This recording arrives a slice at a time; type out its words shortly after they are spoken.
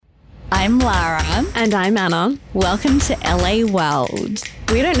I'm Lara. And I'm Anna. Welcome to LA World.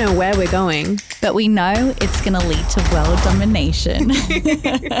 We don't know where we're going, but we know it's going to lead to world domination.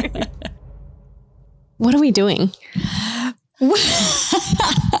 What are we doing?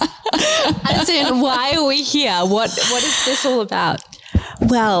 As in, why are we here? What is this all about?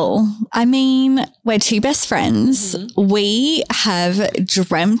 Well, I mean, we're two best friends. Mm-hmm. We have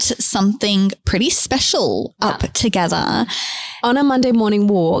dreamt something pretty special up together. On a Monday morning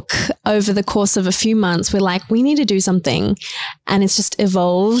walk over the course of a few months, we're like, we need to do something. And it's just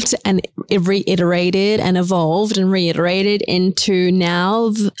evolved and reiterated and evolved and reiterated into now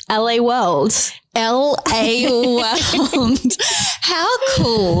the LA World. LA World. How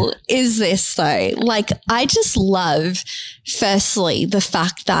cool is this though? Like, I just love, firstly, the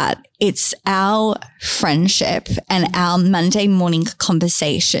fact that it's our friendship and our Monday morning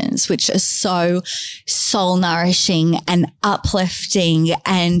conversations, which are so soul nourishing and uplifting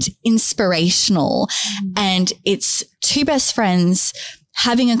and inspirational. Mm-hmm. And it's two best friends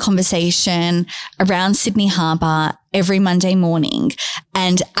having a conversation around Sydney Harbour every Monday morning.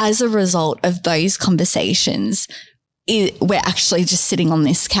 And as a result of those conversations, we're actually just sitting on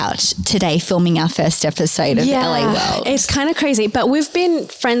this couch today filming our first episode of LA World. It's kind of crazy, but we've been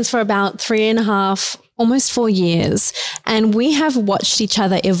friends for about 3.5, almost 4 years, and we have watched each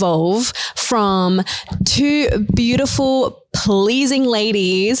other evolve from two beautiful, pleasing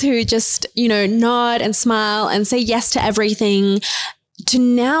ladies who just, nod and smile and say yes to everything, to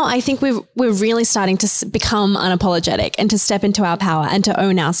now I think we're really starting to become unapologetic and to step into our power and to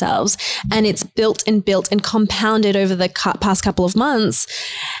own ourselves. And it's built and compounded over the past couple of months.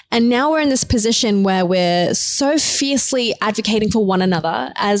 And now we're in this position where we're so fiercely advocating for one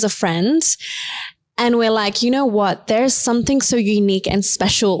another as a friend. And we're like, you know what? There's something so unique and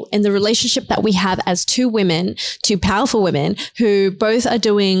special in the relationship that we have as two women, two powerful women who both are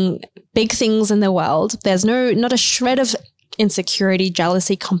doing big things in the world. There's not a shred of insecurity,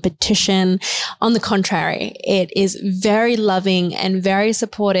 jealousy, competition. On the contrary, it is very loving and very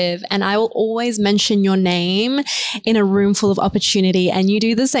supportive. And I will always mention your name in a room full of opportunity, and you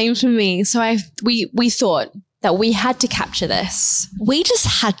do the same for me. So we thought that we had to capture this. We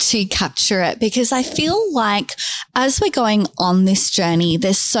just had to capture it because I feel like as we're going on this journey,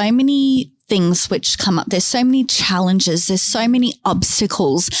 there's so many things which come up. There's so many challenges. There's so many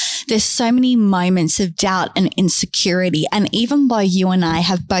obstacles. There's so many moments of doubt and insecurity. And even though you and I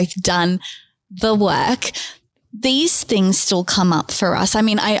have both done the work, these things still come up for us. I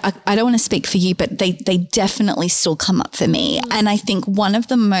mean, I don't want to speak for you, but they definitely still come up for me. And I think one of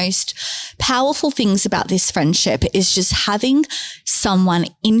the most powerful things about this friendship is just having someone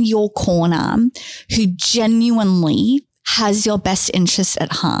in your corner who genuinely has your best interest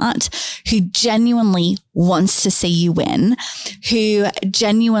at heart, who genuinely wants to see you win, who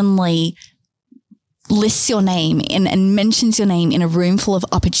genuinely lists your name and mentions your name in a room full of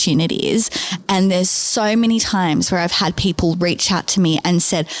opportunities. And there's so many times where I've had people reach out to me and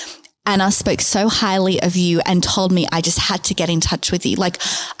said, Anna spoke so highly of you and told me I just had to get in touch with you. Like,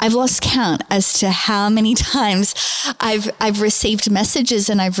 I've lost count as to how many times I've received messages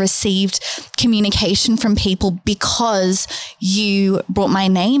and I've received communication from people because you brought my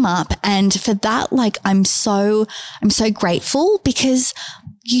name up. And for that, like, I'm so grateful because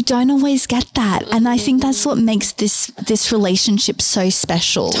you don't always get that. And I think that's what makes this relationship so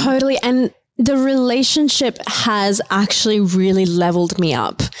special. Totally. And the relationship has actually really leveled me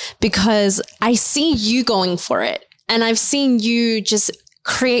up because I see you going for it. And I've seen you just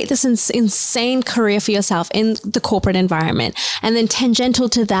create this insane career for yourself in the corporate environment. And then tangential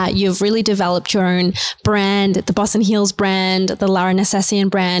to that, you've really developed your own brand, the Boss in Heels brand, the Lara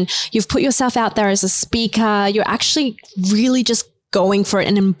Nessessian brand. You've put yourself out there as a speaker. You're actually really just going for it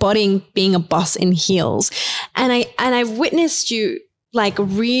and embodying being a boss in heels. And I've witnessed you like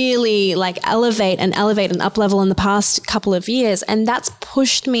really like elevate and up level in the past couple of years. And that's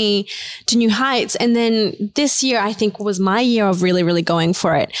pushed me to new heights. And then this year, I think was my year of really, really going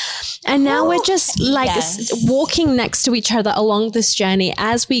for it. And now we're just like walking next to each other along this journey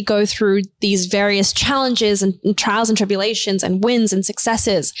as we go through these various challenges and trials and tribulations and wins and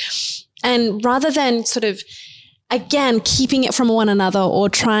successes. And rather than sort of, again, keeping it from one another or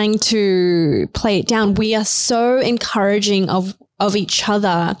trying to play it down, we are so encouraging of each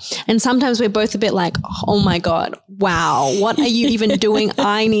other. And sometimes we're both a bit like, oh my God, wow, what are you even doing?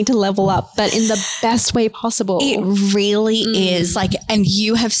 I need to level up, but in the best way possible. It really is like, and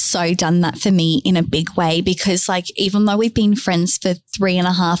you have so done that for me in a big way because like, even though we've been friends for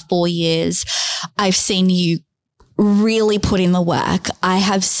 3.5, 4 years, I've seen you really put in the work, I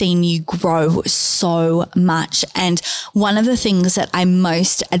have seen you grow so much. And one of the things that I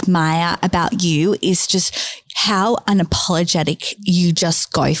most admire about you is just how unapologetic you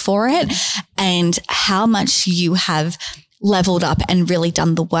just go for it and how much you have leveled up and really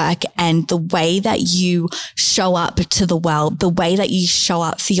done the work, and the way that you show up to the world, the way that you show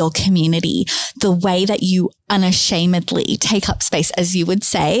up for your community, the way that you unashamedly take up space, as you would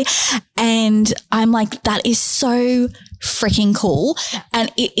say. And I'm like, that is so freaking cool.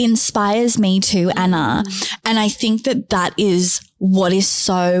 And it inspires me too, Anna. And I think that that is what is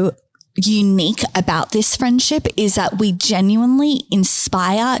so unique about this friendship, is that we genuinely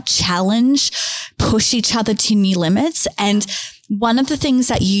inspire, challenge, push each other to new limits. And one of the things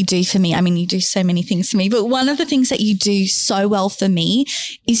that you do for me, I mean, you do so many things for me, but one of the things that you do so well for me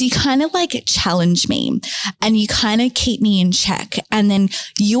is you kind of like challenge me and you kind of keep me in check. And then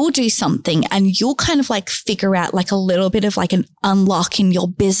you'll do something and you'll kind of like figure out like a little bit of like an unlock in your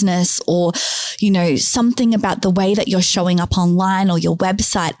business, or, you know, something about the way that you're showing up online or your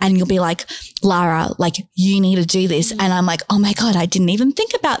website. And you'll be like, Lara, like you need to do this. And I'm like, oh my God, I didn't even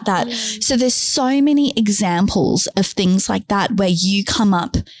think about that. So there's so many examples of things like that where you come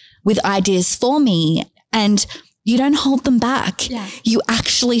up with ideas for me and you don't hold them back. Yeah. You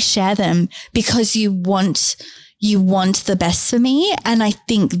actually share them because you want the best for me. And I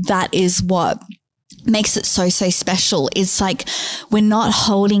think that is what makes it so special. It's like we're not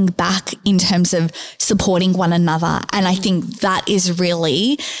holding back in terms of supporting one another. And I think that is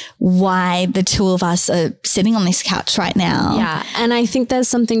really why the two of us are sitting on this couch right now. Yeah. And I think there's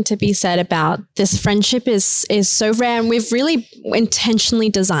something to be said about this friendship is so rare, and we've really intentionally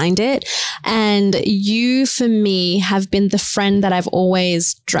designed it. And you, for me, have been the friend that I've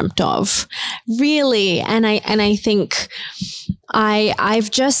always dreamt of, really. And I think I've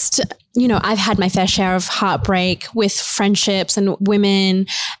just, you know, I've had my fair share of heartbreak with friendships and women.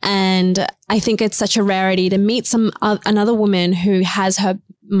 And I think it's such a rarity to meet another woman who has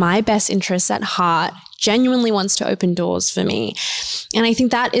my best interests at heart, genuinely wants to open doors for me. And I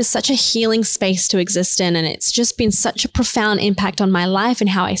think that is such a healing space to exist in. And it's just been such a profound impact on my life and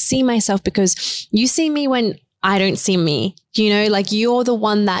how I see myself, because you see me when I don't see me, you know, like you're the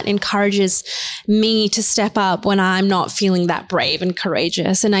one that encourages me to step up when I'm not feeling that brave and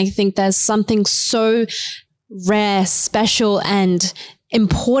courageous. And I think there's something so rare, special, and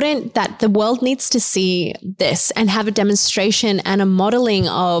important that the world needs to see this and have a demonstration and a modeling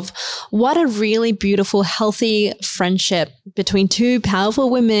of what a really beautiful, healthy friendship between two powerful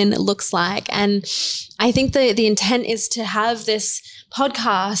women looks like. And I think the intent is to have this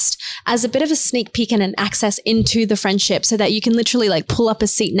podcast as a bit of a sneak peek and an access into the friendship, so that you can literally like pull up a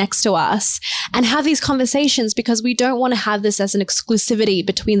seat next to us and have these conversations, because we don't want to have this as an exclusivity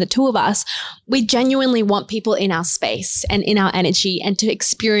between the two of us. We genuinely want people in our space and in our energy and to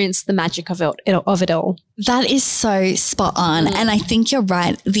experience the magic of it all. That is so spot on. And I think you're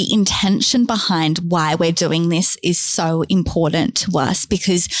right. The intention behind why we're doing this is so important to us,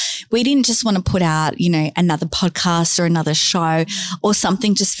 because we didn't just want to put out, you know, another podcast or another show or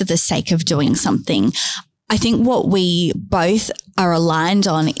something just for the sake of doing something. I think what we both are aligned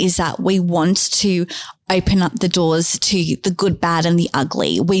on is that we want to open up the doors to the good, bad, and the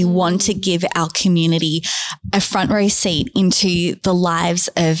ugly. We want to give our community a front row seat into the lives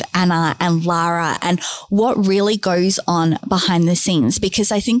of Anna and Lara and what really goes on behind the scenes,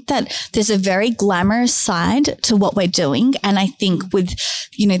 because I think that there's a very glamorous side to what we're doing. And I think with,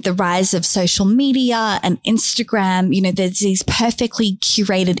 you know, the rise of social media and Instagram, you know, there's these perfectly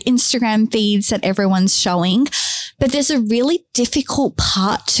curated Instagram feeds that everyone's showing, but there's a really difficult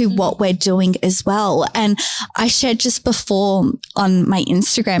part to what we're doing as well. And I shared just before on my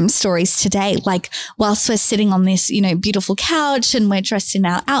Instagram stories today, like whilst we're sitting on this, you know, beautiful couch and we're dressed in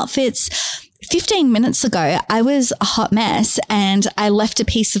our outfits, 15 minutes ago, I was a hot mess and I left a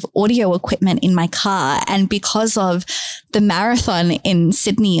piece of audio equipment in my car. And because of the marathon in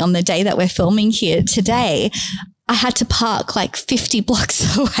Sydney on the day that we're filming here today, I had to park like 50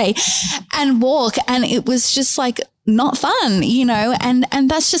 blocks away and walk. And it was just like not fun, you know, and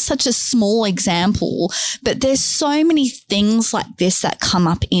that's just such a small example. But there's so many things like this that come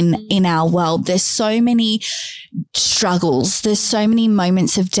up in our world. There's so many struggles. There's so many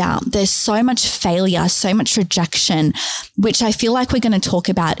moments of doubt. There's so much failure, so much rejection, which I feel like we're going to talk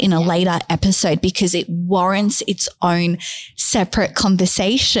about in a later episode because it warrants its own separate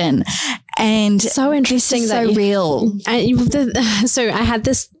conversation. And so interesting, that so real. So I had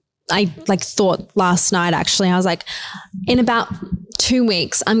this, I like thought last night, actually, I was like, in about 2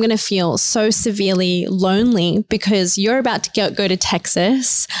 weeks, I'm going to feel so severely lonely because you're about to go to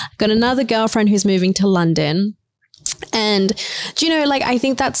Texas. I've got another girlfriend who's moving to London. And do you know, like, I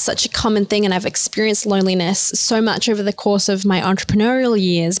think that's such a common thing. And I've experienced loneliness so much over the course of my entrepreneurial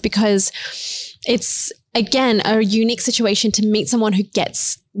years, because it's, again, a unique situation to meet someone who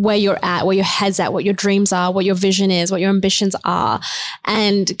gets where you're at, where your head's at, what your dreams are, what your vision is, what your ambitions are,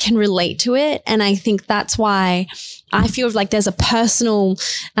 and can relate to it. And I think that's why I feel like there's a personal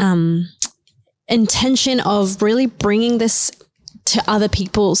intention of really bringing this to other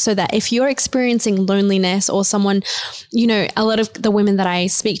people, so that if you're experiencing loneliness, or someone, you know, a lot of the women that I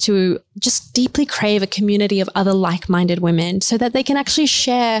speak to just deeply crave a community of other like-minded women, so that they can actually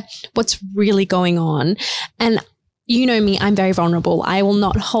share what's really going on. And you know me, I'm very vulnerable. I will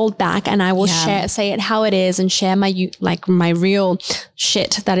not hold back, and I will say it how it is, and share my real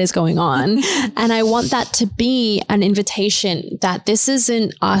shit that is going on. And I want that to be an invitation that this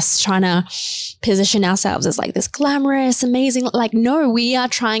isn't us trying to position ourselves as like this glamorous, amazing, like, no, we are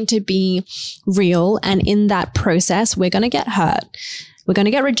trying to be real. And in that process, we're going to get hurt. We're going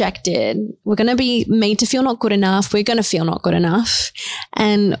to get rejected. We're going to be made to feel not good enough. We're going to feel not good enough.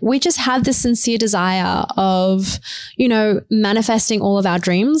 And we just have this sincere desire of, you know, manifesting all of our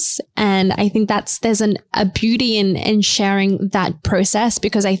dreams. And I think there's a beauty in sharing that process,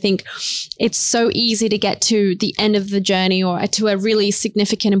 because I think it's so easy to get to the end of the journey, or to a really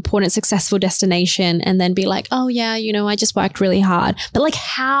significant, important, successful destination, and then be like, oh yeah, you know, I just worked really hard. But like,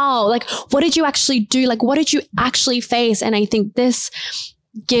 how? Like, what did you actually do? Like, what did you actually face? And I think this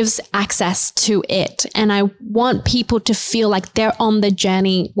gives access to it. And I want people to feel like they're on the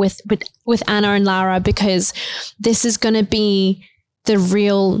journey with Anna and Lara, because this is going to be the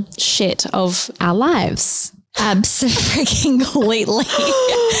real shit of our lives. Absolutely.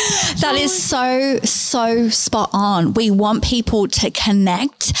 That is so spot on. We want people to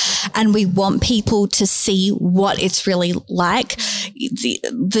connect, and we want people to see what it's really like.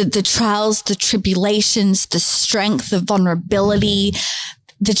 The trials, the tribulations, the strength, the vulnerability,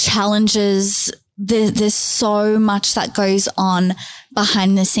 the challenges. There's so much that goes on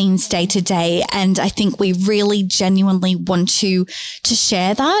behind the scenes day to day. And I think we really genuinely want to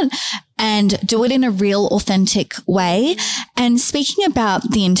share that and do it in a real, authentic way. And speaking about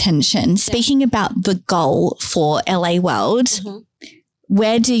the intention, speaking about the goal for LA World,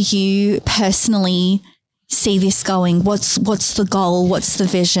 where do you personally see this going? What's the goal? What's the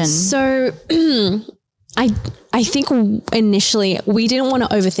vision? So I think initially we didn't want to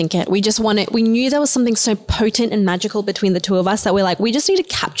overthink it. We knew there was something so potent and magical between the two of us that we're like, we just need to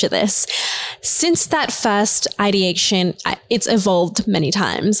capture this. Since that first ideation, it's evolved many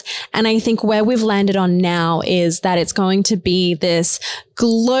times. And I think where we've landed on now is that it's going to be this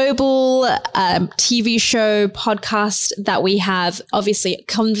global TV show, podcast that we have, obviously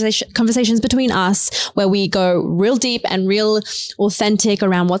conversations between us where we go real deep and real authentic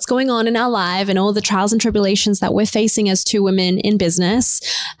around what's going on in our life and all the trials and tribulations that we're facing as two women in business.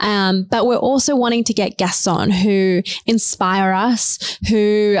 But we're also wanting to get guests on who inspire us,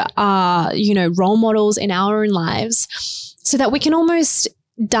 who are, you know, role models in our own lives, so that we can almost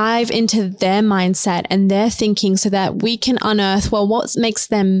dive into their mindset and their thinking, so that we can unearth, well, what makes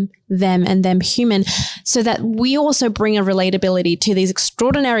them and them human, so that we also bring a relatability to these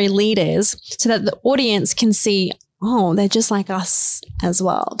extraordinary leaders, so that the audience can see, oh, they're just like us as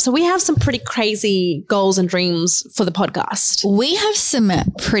well. So we have some pretty crazy goals and dreams for the podcast. We have some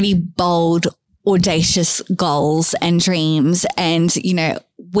pretty bold, audacious goals and dreams. And, you know,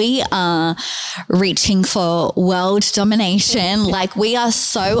 we are reaching for world domination. Like, we are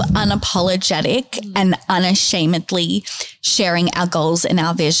so unapologetic and unashamedly sharing our goals and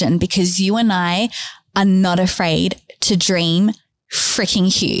our vision, because you and I are not afraid to dream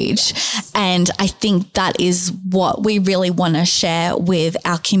freaking huge. And I think that is what we really want to share with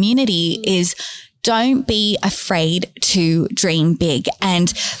our community is don't be afraid to dream big.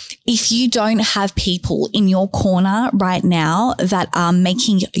 And if you don't have people in your corner right now that are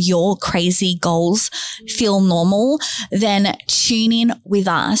making your crazy goals feel normal, then tune in with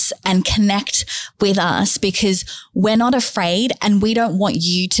us and connect with us, because we're not afraid and we don't want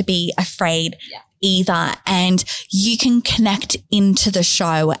you to be afraid either. And you can connect into the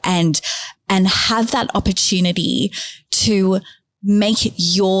show and have that opportunity to make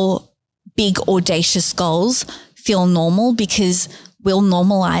your big audacious goals feel normal, because we'll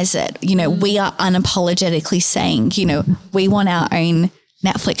normalize it. You know, we are unapologetically saying, you know, we want our own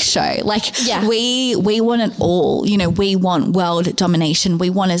Netflix show. Like we want it all. You know, we want world domination. We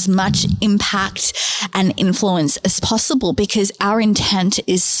want as much impact and influence as possible, because our intent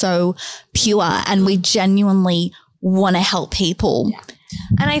is so pure and we genuinely want to help people.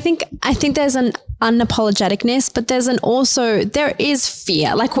 And I think there's an unapologeticness, but there is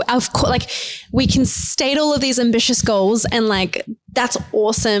fear. Like, of course, like we can state all of these ambitious goals and like, that's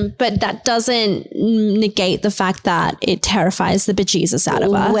awesome. But that doesn't negate the fact that it terrifies the bejesus out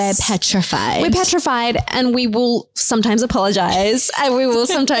of us. We're petrified and we will sometimes apologize and we will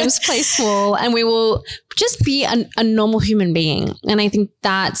sometimes play small and we will just be a normal human being. And I think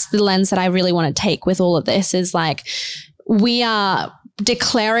that's the lens that I really want to take with all of this is like, we are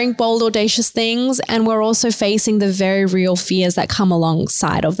declaring bold, audacious things, and we're also facing the very real fears that come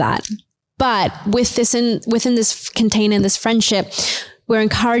alongside of that. But with this within this container, this friendship, we're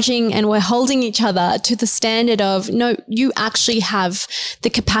encouraging and we're holding each other to the standard of, no, you actually have the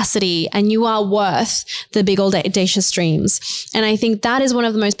capacity and you are worth the big old audacious dreams. And I think that is one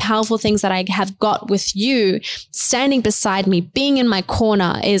of the most powerful things that I have got with you standing beside me, being in my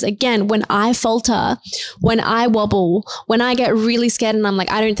corner is, again, when I falter, when I wobble, when I get really scared and I'm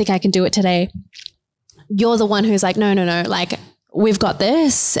like, I don't think I can do it today. You're the one who's like, no, like, we've got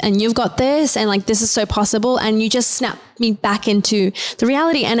this and you've got this and like, this is so possible. And you just snap me back into the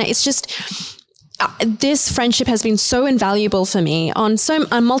reality. And it's just, this friendship has been so invaluable for me on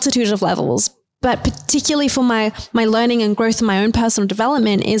a multitude of levels, but particularly for my learning and growth in my own personal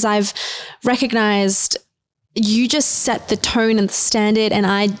development is I've recognized you just set the tone and the standard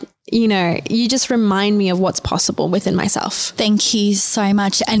and you just remind me of what's possible within myself. Thank you so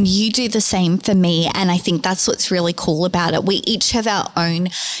much. And you do the same for me. And I think that's what's really cool about it. We each have our own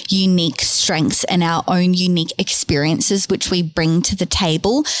unique strengths and our own unique experiences, which we bring to the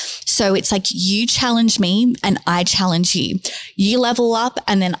table. So it's like you challenge me and I challenge you. You level up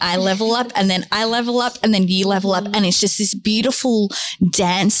and then I level up and then I level up and then you level up. And it's just this beautiful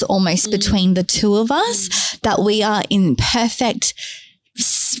dance almost between the two of us that we are in perfect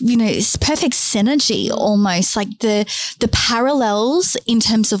it's perfect synergy almost, like the parallels in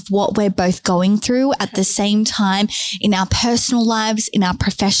terms of what we're both going through at the same time in our personal lives, in our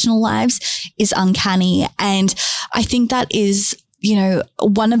professional lives is uncanny. And I think that is,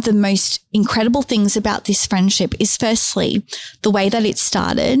 one of the most incredible things about this friendship is firstly, the way that it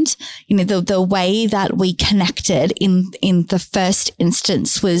started, the way that we connected in the first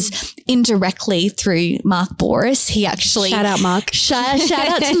instance was indirectly through Mark Boris. He actually shout out Mark. Shout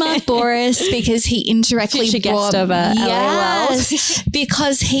out to Mark Boris because he indirectly brought over yes,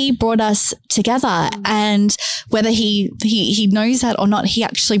 because he brought us together, and whether he knows that or not, he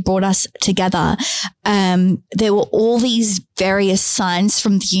actually brought us together. There were all these various signs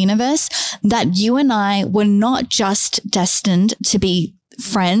from the universe that you and I were not just destined to be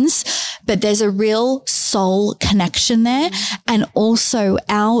friends, but there's a real soul connection there. And also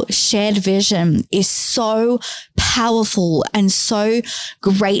our shared vision is so powerful and so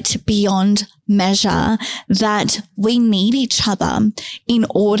great beyond measure that we need each other in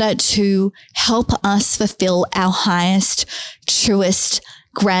order to help us fulfill our highest, truest,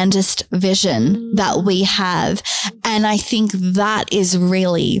 grandest vision that we have. And I think that is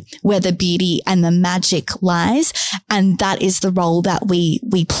really where the beauty and the magic lies. And that is the role that we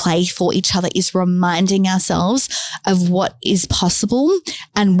play for each other, is reminding ourselves of what is possible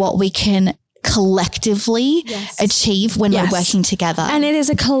and what we can collectively achieve when we're working together. And it is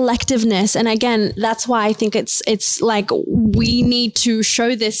a collectiveness. And again, that's why I think it's like we need to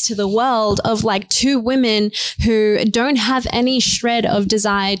show this to the world of like two women who don't have any shred of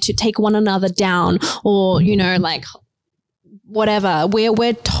desire to take one another down or, like whatever.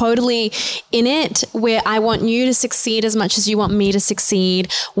 We're totally in it, where I want you to succeed as much as you want me to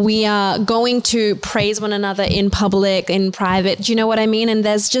succeed. We are going to praise one another in public, in private. Do you know what I mean? And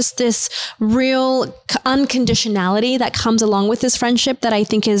there's just this real unconditionality that comes along with this friendship that I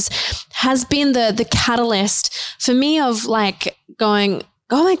think has been the catalyst for me of like going,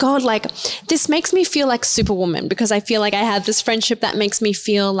 oh my God, like this makes me feel like Superwoman, because I feel like I have this friendship that makes me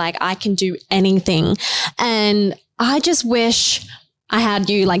feel like I can do anything. And I just wish I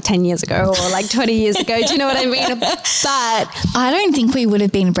had you like 10 years ago or like 20 years ago. Do you know what I mean? But I don't think we would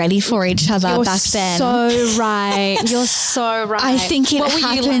have been ready for each other back then. So right. You're so right. I think it happened.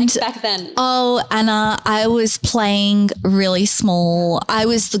 What were you like back then? Oh, Anna, I was playing really small. I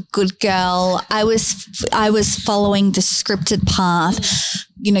was the good girl. I was following the scripted path.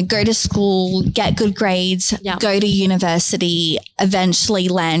 Go to school, get good grades, go to university, eventually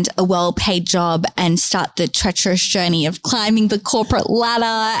land a well-paid job and start the treacherous journey of climbing the corporate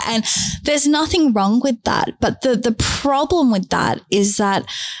ladder. And there's nothing wrong with that. But the problem with that is that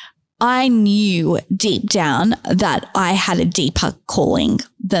I knew deep down that I had a deeper calling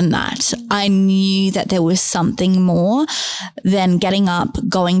than that. I knew that there was something more than getting up,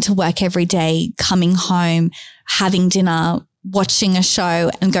 going to work every day, coming home, having dinner, watching a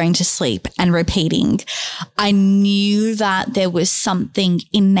show and going to sleep and repeating. I knew that there was something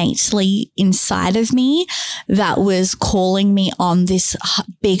innately inside of me that was calling me on this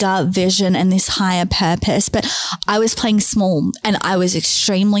bigger vision and this higher purpose. But I was playing small and I was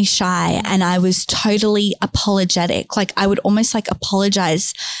extremely shy and I was totally apologetic. Like I would almost like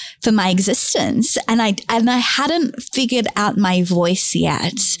apologize for my existence. And I hadn't figured out my voice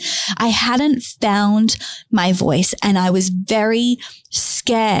yet. I hadn't found my voice and I was very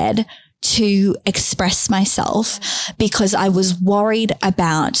scared to express myself because I was worried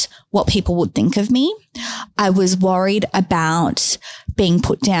about what people would think of me. I was worried about being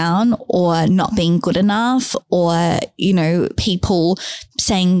put down or not being good enough or, you know, people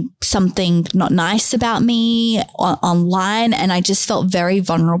saying something not nice about me online. And I just felt very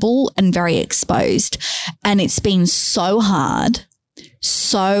vulnerable and very exposed. And it's been so hard.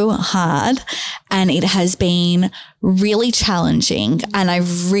 And it has been really challenging. And I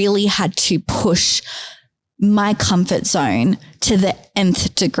really had to push my comfort zone to the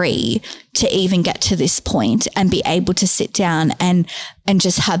nth degree to even get to this point and be able to sit down and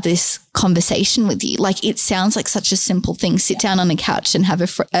just have this conversation with you. Like it sounds like such a simple thing. Sit down on a couch and have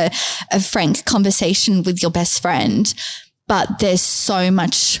a frank conversation with your best friend. But there's so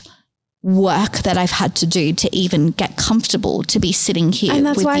much work that I've had to do to even get comfortable to be sitting here. And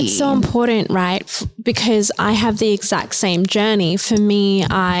that's why it's so important, right? Because I have the exact same journey. For me,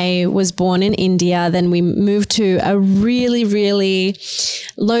 I was born in India. Then we moved to a really, really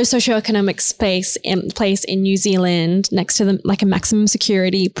low socioeconomic place in New Zealand next to like a maximum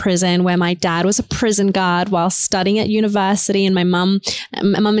security prison where my dad was a prison guard while studying at university. And my mum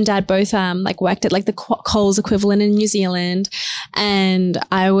and dad both like worked at like the Coles equivalent in New Zealand. And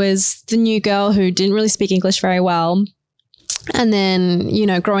I was the new girl who didn't really speak English very well. And then, you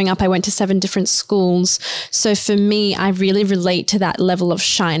know, growing up, I went to 7 different schools. So for me, I really relate to that level of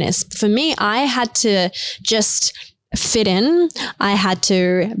shyness. For me, I had to just fit in. I had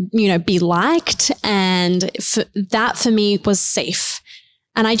to, you know, be liked. And that for me was safe.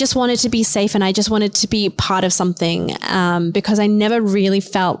 And I just wanted to be safe and I just wanted to be part of something because I never really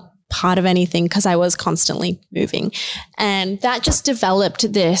felt part of anything because I was constantly moving. And that just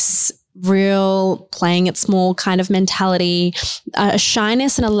developed this real playing it small kind of mentality, a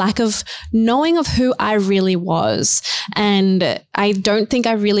shyness and a lack of knowing of who I really was. And I don't think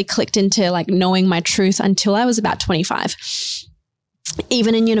I really clicked into like knowing my truth until I was about 25.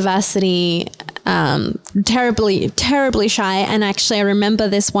 Even in university, terribly, terribly shy. And actually, I remember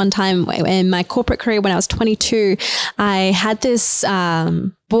this one time in my corporate career when I was 22, I had this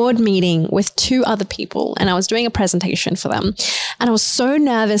board meeting with 2 other people and I was doing a presentation for them. And I was so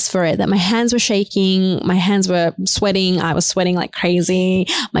nervous for it that my hands were shaking, my hands were sweating. I was sweating like crazy.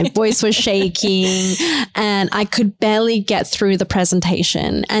 My voice was shaking and I could barely get through the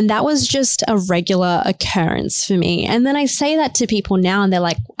presentation. And that was just a regular occurrence for me. And then I say that to people now and they're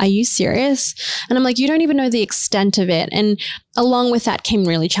like, are you serious? And I'm like, you don't even know the extent of it. And along with that came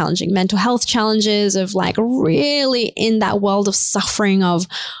really challenging mental health challenges of like really in that world of suffering of,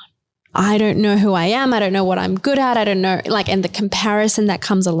 I don't know who I am. I don't know what I'm good at. I don't know, like, and the comparison that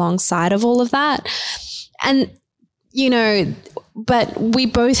comes alongside of all of that. And, you know, but we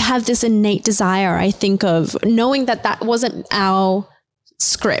both have this innate desire, I think, of knowing that that wasn't our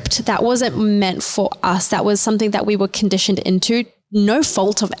script. That wasn't meant for us. That was something that we were conditioned into. No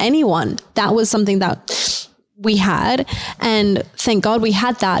fault of anyone. That was something that we had. And thank God we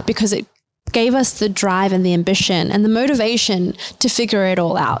had that because it gave us the drive and the ambition and the motivation to figure it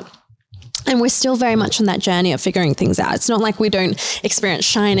all out. And we're still very much on that journey of figuring things out. It's not like we don't experience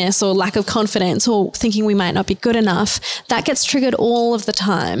shyness or lack of confidence or thinking we might not be good enough. That gets triggered all of the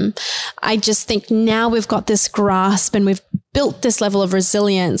time. I just think now we've got this grasp and we've built this level of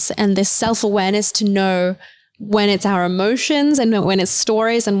resilience and this self-awareness to know when it's our emotions and when it's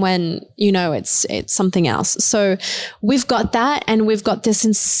stories and when, you know, it's something else. So we've got that and we've got this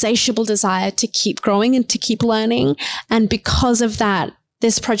insatiable desire to keep growing and to keep learning. And because of that,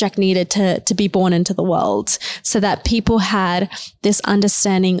 this project needed to be born into the world so that people had this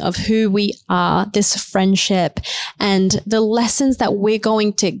understanding of who we are, this friendship, and the lessons that we're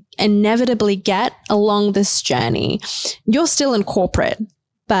going to inevitably get along this journey. You're still in corporate,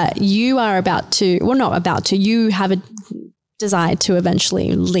 but you are about to, well, not about to, you have a desire to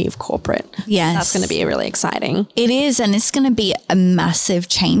eventually leave corporate. Yes. That's going to be really exciting. It is. And it's going to be a massive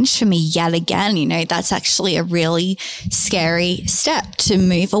change for me yet again. You know, that's actually a really scary step to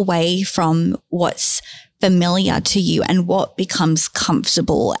move away from what's familiar to you and what becomes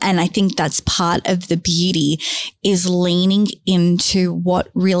comfortable. And I think that's part of the beauty, is leaning into what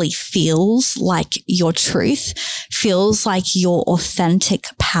really feels like your truth, feels like your authentic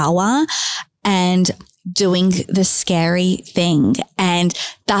power, and doing the scary thing. And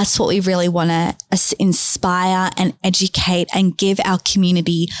that's what we really want to inspire and educate and give our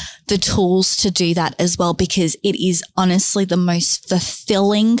community the tools to do that as well, because it is honestly the most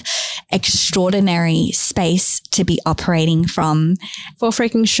fulfilling, extraordinary space to be operating from. For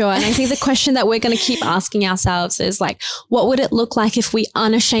freaking sure. And I think the question that we're going to keep asking ourselves is like, what would it look like if we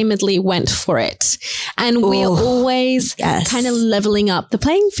unashamedly went for it? And we're always kind of leveling up the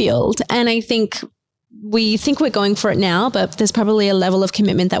playing field. And I think we think we're going for it now, but there's probably a level of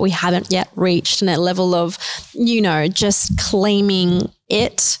commitment that we haven't yet reached, and a level of, just claiming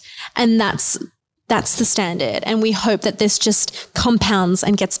it. And that's the standard. And we hope that this just compounds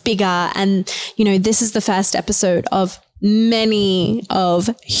and gets bigger. And, this is the first episode of many of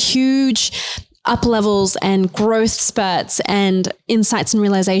huge up levels and growth spurts and insights and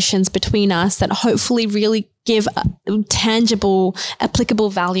realizations between us that hopefully really give tangible, applicable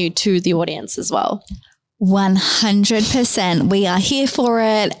value to the audience as well. 100%. We are here for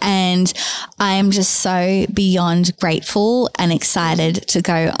it. And I am just so beyond grateful and excited to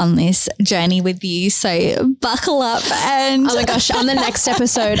go on this journey with you. So buckle up. And oh my gosh, on the next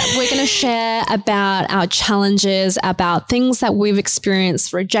episode, we're going to share about our challenges, about things that we've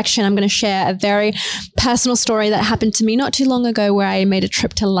experienced, rejection. I'm going to share a very personal story that happened to me not too long ago, where I made a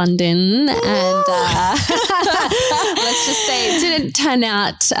trip to London, and let's just say it didn't turn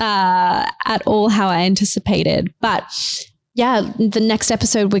out at all how I anticipated. But yeah, the next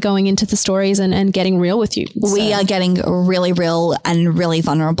episode, we're going into the stories and getting real with you. We are getting really real and really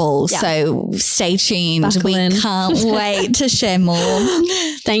vulnerable. Yeah. So stay tuned. Buckle in. Can't wait to share more.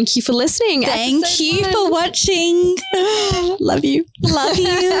 Thank you for listening. Thank you for watching. Love you. Love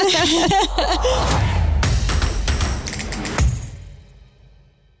you.